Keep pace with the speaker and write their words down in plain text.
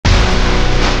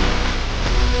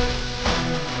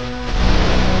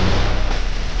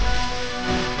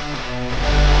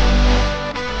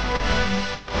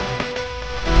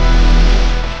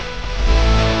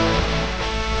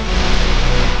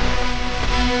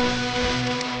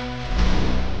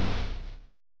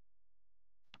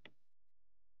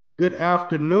Good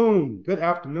afternoon. Good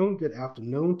afternoon. Good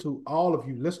afternoon to all of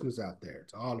you listeners out there,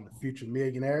 to all of the future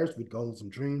millionaires with goals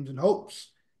and dreams and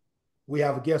hopes. We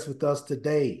have a guest with us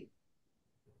today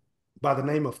by the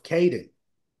name of Kadin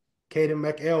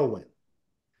McElwain.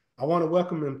 I want to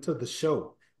welcome him to the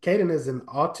show. Kadin is an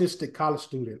autistic college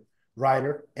student,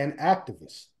 writer, and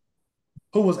activist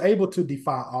who was able to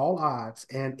defy all odds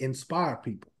and inspire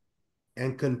people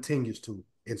and continues to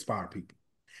inspire people.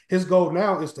 His goal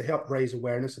now is to help raise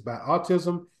awareness about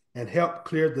autism and help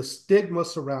clear the stigma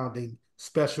surrounding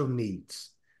special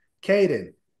needs.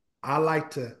 Kadin, I'd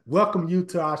like to welcome you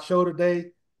to our show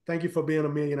today. Thank you for being a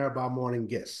Millionaire by Morning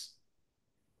guest.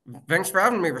 Thanks for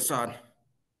having me, Rashad.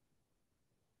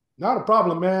 Not a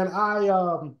problem, man.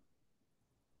 I'm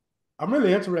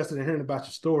really interested in hearing about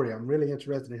your story. I'm really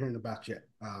interested in hearing about your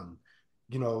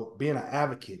being an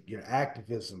advocate, your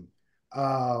activism,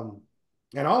 um,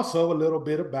 and also a little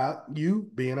bit about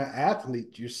you being an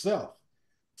athlete yourself.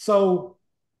 So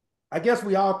I guess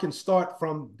we all can start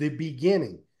from the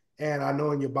beginning. And I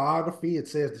know in your biography it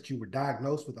says that you were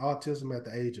diagnosed with autism at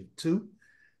the age of 2.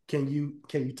 Can you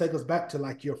take us back to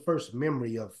like your first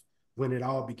memory of when it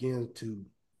all began to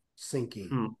sink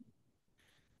in?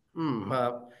 Hmm. Hmm.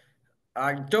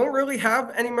 I don't really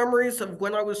have any memories of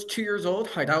when I was 2 years old.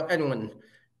 I doubt anyone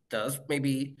does.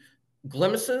 Maybe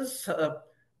glimpses.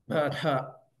 But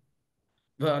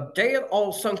the day it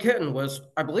all sunk in was,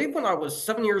 I believe, when I was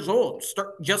 7 years old,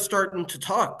 just starting to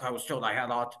talk. I was told I had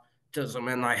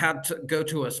autism and I had to go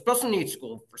to a special needs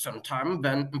school for some time.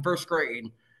 Then in first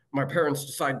grade, my parents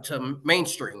decided to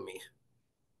mainstream me.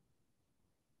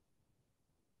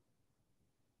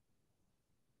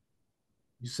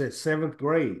 You said seventh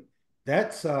grade.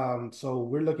 That's so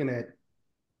we're looking at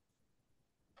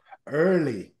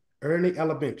early, early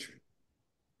elementary.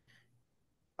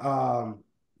 Um,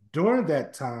 During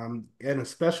that time in a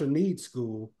special needs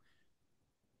school,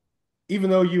 even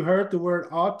though you heard the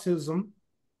word autism,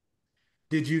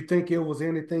 did you think it was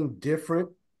anything different,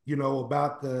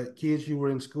 about the kids you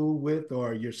were in school with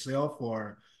or yourself,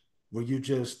 or were you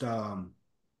just going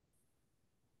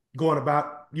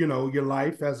about, your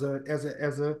life as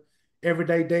a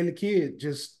everyday daily kid,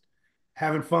 just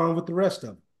having fun with the rest of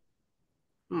them?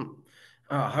 Hmm.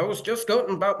 I was just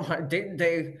going about my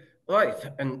day-to-day life,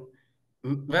 and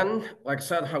then, like I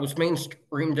said, I was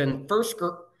mainstreamed in first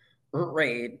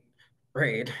grade,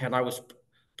 and I was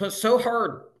put so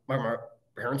hard by my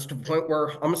parents to the point where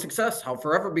I'm a success. I'll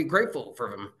forever be grateful for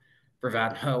them for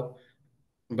that.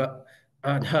 But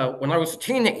when I was a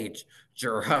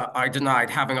teenager, I denied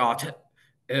having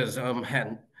autism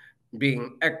and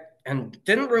and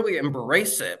didn't really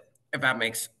embrace it, if that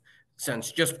makes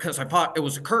sense, just because I thought it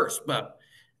was a curse. But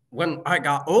when I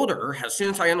got older, as soon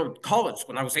as I entered college,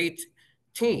 when I was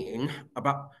 18,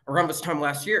 about around this time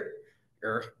last year,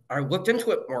 I looked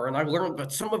into it more and I learned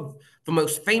that some of the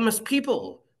most famous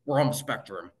people were on the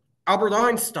spectrum. Albert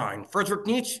Einstein, Friedrich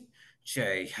Nietzsche,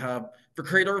 the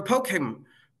creator of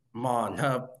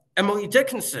Pokemon, Emily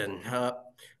Dickinson,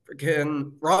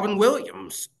 freaking Robin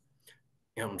Williams,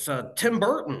 Tim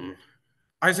Burton,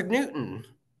 Isaac Newton.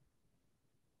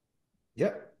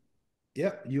 Yep.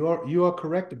 Yep, you are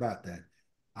correct about that.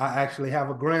 I actually have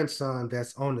a grandson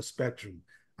that's on the spectrum.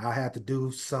 I had to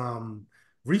do some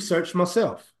research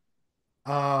myself.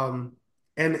 Um,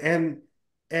 and and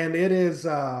and it is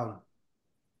it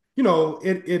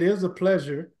is a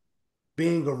pleasure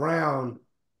being around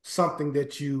something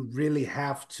that you really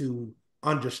have to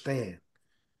understand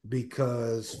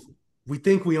because we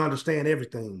think we understand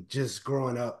everything just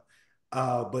growing up.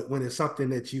 But when it's something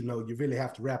that you really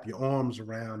have to wrap your arms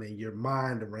around and your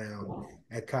mind around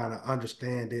and kind of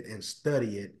understand it and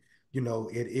study it,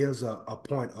 it is a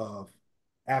point of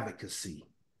advocacy.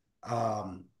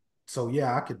 Um, so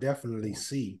yeah, I could definitely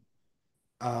see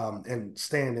and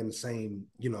stand in the same,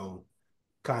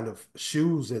 kind of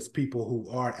shoes as people who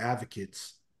are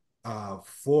advocates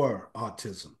for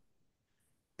autism.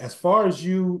 As far as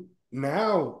you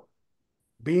now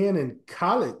being in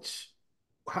college,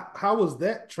 how was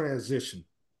that transition?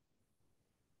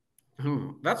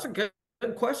 That's a good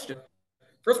question.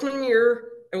 Freshman year,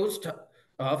 it was tough.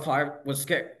 I was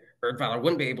scared that I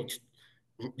wouldn't be able to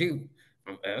do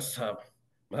this.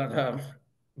 But the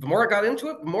more I got into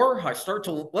it, the more I started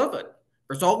to love it.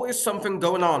 There's always something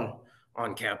going on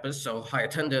campus, so I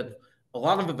attended a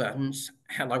lot of events,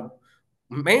 and I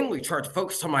mainly tried to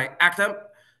focus on my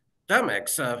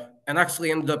academics, and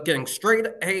actually ended up getting straight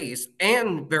A's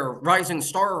and their Rising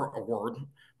Star Award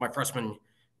my freshman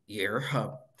year.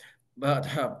 But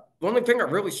the only thing I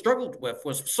really struggled with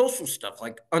was social stuff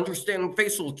like understanding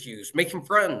facial cues, making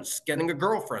friends, getting a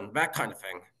girlfriend, that kind of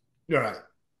thing. Right,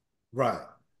 right.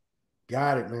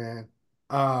 Got it, man.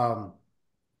 Um,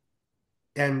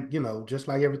 and just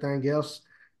like everything else,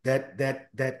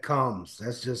 that comes.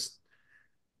 That's just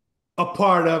a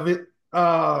part of it.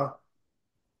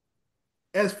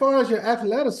 As far as your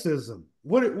athleticism,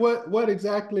 what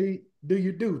exactly do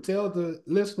you do? Tell the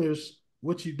listeners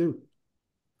what you do.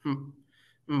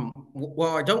 Hmm.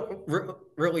 Well, I don't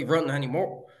really run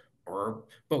anymore.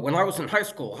 But when I was in high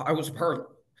school, I was part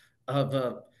of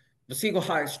the Siegel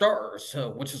High Stars,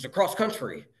 which is a cross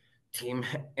country team.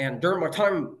 And during my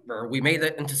time there, we made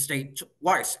it into state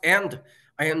twice. And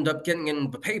I ended up getting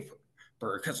in the paper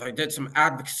because I did some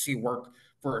advocacy work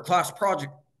for a class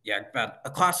project. Yeah, that a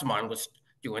class of mine was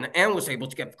doing, and was able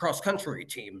to get the cross country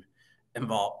team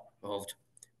involved.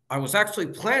 I was actually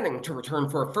planning to return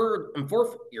for a third and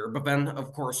fourth year, but then,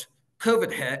 of course,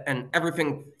 COVID hit and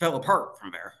everything fell apart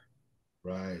from there.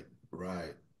 Right,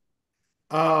 right.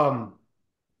 Um,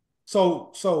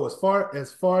 so as far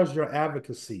as your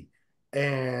advocacy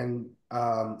and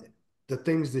the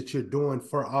things that you're doing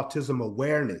for autism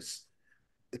awareness,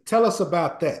 tell us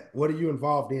about that. What are you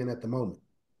involved in at the moment?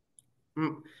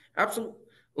 Mm,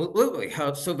 absolutely.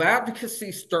 So the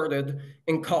advocacy started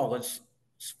in college,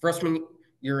 freshman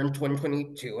year in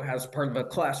 2022, as part of a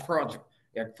class project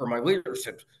for my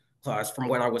leadership class from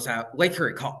when I was at Lake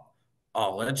Erie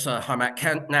College. I'm at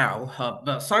Kent now.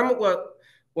 The assignment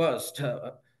was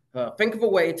to think of a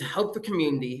way to help the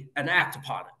community and act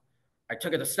upon it. I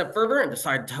took it a step further and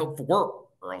decided to help the world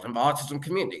in the autism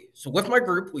community. So with my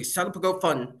group, we set up a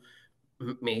GoFundMe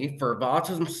me for the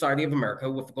Autism Society of America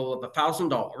with a goal of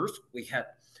 $1,000. We had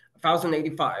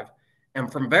 1,085,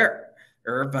 and from there,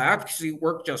 the advocacy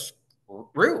work just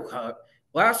grew.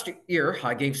 Last year,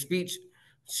 I gave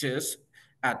speeches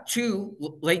at two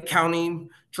Lake County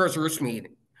treasurers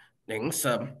meetings,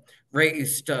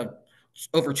 raised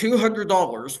over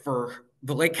 $200 for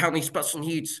the Lake County Special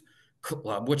Needs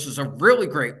Club, which is a really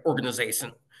great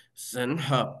organization.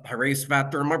 I raised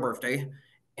that during my birthday,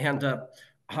 and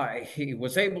he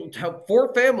was able to help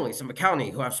four families in the county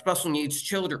who have special needs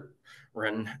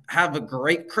children have a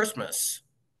great Christmas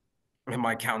in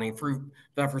my county through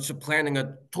the efforts of planning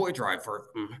a toy drive for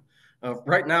them.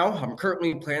 Right now, I'm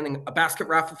currently planning a basket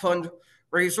raffle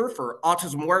fundraiser for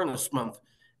Autism Awareness Month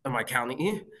in my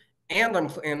county, and I'm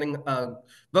planning a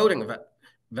voting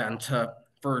event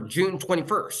for June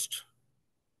 21st.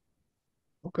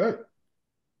 Okay.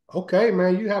 Okay,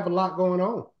 man, you have a lot going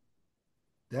on.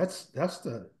 That's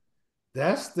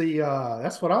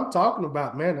what I'm talking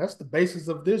about, man. That's the basis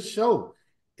of this show,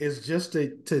 is just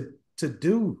to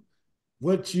do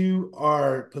what you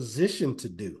are positioned to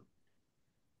do.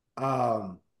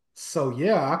 Um, so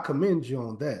yeah, I commend you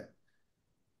on that.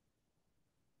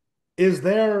 Is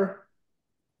there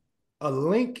a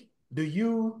link? Do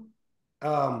you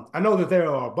I know that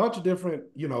there are a bunch of different,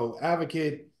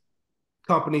 advocate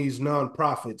companies,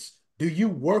 nonprofits. Do you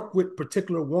work with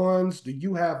particular ones? Do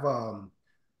you have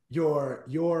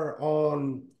your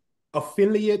own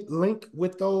affiliate link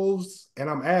with those? And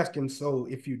I'm asking, so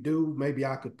if you do, maybe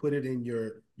I could put it in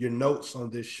your notes on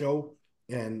this show,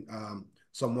 and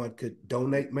someone could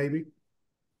donate, maybe.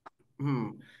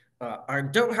 Hmm. I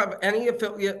don't have any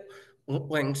affiliate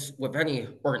links with any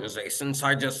organizations.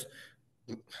 I just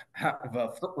have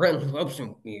a friend who helps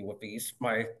me with these.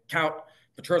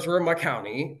 The treasurer of my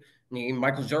county, named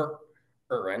Michael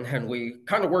Irwin, and we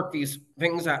kind of work these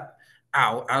things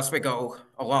out as we go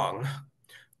along.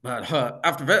 But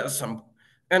after this, I'm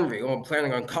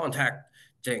planning on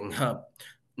contacting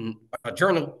a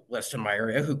journalist in my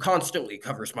area who constantly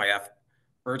covers my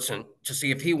efforts and to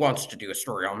see if he wants to do a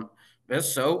story on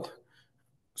this.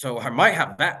 So I might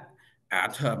have that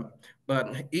at,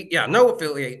 but yeah, no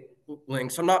affiliate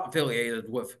links. I'm not affiliated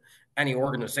with any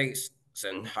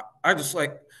organization. I just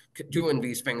like doing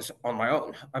these things on my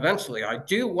own. Eventually, I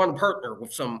do want to partner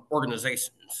with some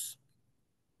organizations.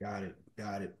 Got it.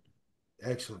 Got it.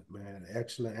 Excellent, man.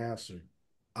 Excellent answer.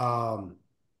 Um,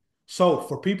 so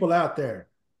for people out there,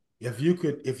 if you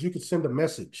could send a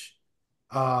message,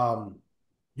 um,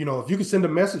 if you could send a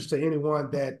message to anyone,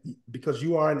 that because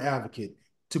you are an advocate,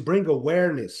 to bring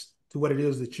awareness to what it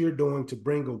is that you're doing, to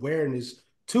bring awareness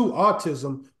to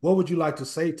autism, what would you like to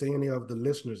say to any of the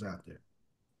listeners out there?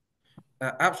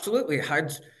 Absolutely.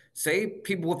 I'd say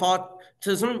people with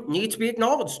autism need to be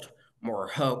acknowledged more.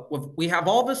 We have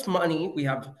all this money, we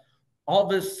have all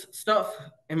this stuff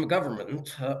in the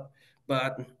government,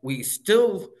 but we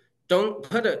still don't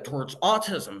put it towards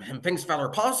autism and things that are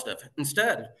positive.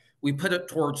 Instead, we put it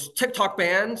towards TikTok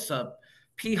bans,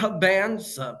 P Hub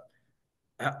bans,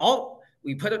 all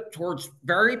we put it towards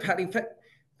very petty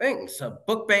things,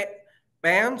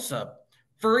 bans,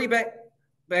 furry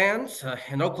bans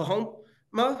in Oklahoma.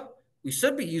 We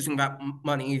should be using that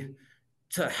money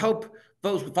to help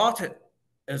those with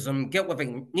autism get what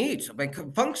they need so they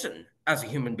can function as a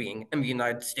human being in the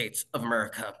United States of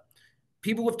America.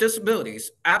 People with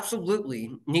disabilities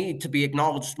absolutely need to be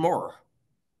acknowledged more.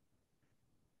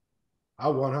 I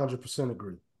 100%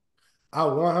 agree. I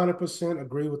 100%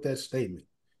 agree with that statement.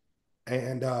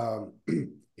 And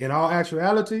in all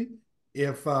actuality,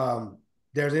 if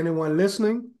there's anyone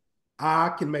listening, I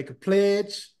can make a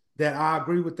pledge that I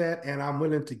agree with that, and I'm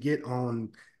willing to get on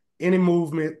any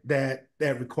movement that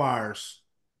requires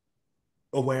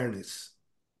awareness,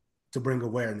 to bring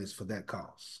awareness for that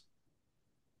cause.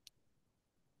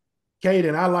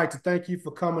 Kadin, I'd like to thank you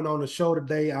for coming on the show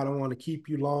today. I don't want to keep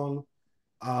you long.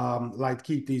 Like to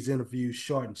keep these interviews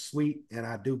short and sweet, and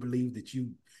I do believe that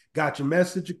you got your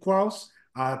message across.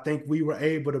 I think we were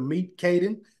able to meet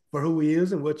Kadin for who he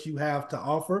is and what you have to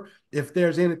offer. If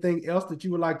there's anything else that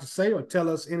you would like to say or tell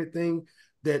us anything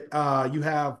that you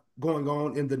have going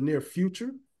on in the near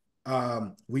future,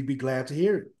 we'd be glad to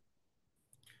hear it.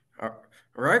 All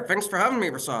right, thanks for having me,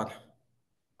 Rashad.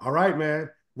 All right, man.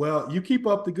 Well, you keep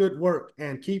up the good work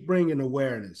and keep bringing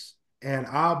awareness, and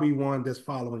I'll be one that's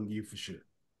following you for sure.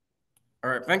 All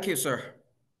right, thank you, sir.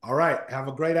 All right. Have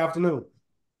a great afternoon.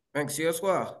 Thanks, you as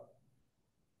well.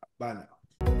 Bye now.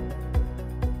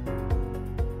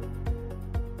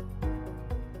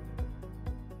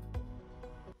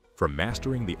 From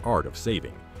mastering the art of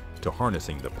saving to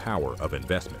harnessing the power of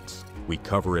investments, we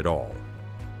cover it all.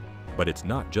 But it's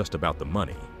not just about the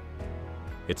money.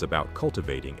 It's about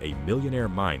cultivating a millionaire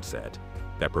mindset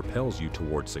that propels you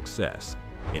towards success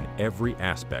in every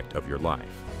aspect of your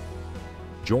life.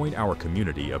 Join our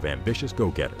community of ambitious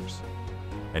go-getters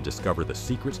and discover the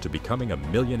secrets to becoming a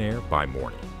millionaire by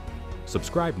morning.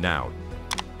 Subscribe now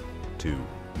to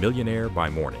Millionaire by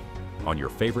Morning on your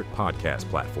favorite podcast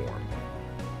platform.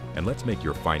 And let's make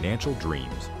your financial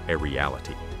dreams a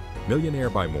reality. Millionaire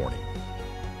by Morning,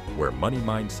 where money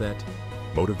mindset,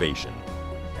 motivation,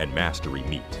 and mastery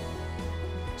meet.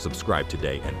 Subscribe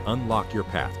today and unlock your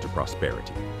path to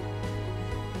prosperity.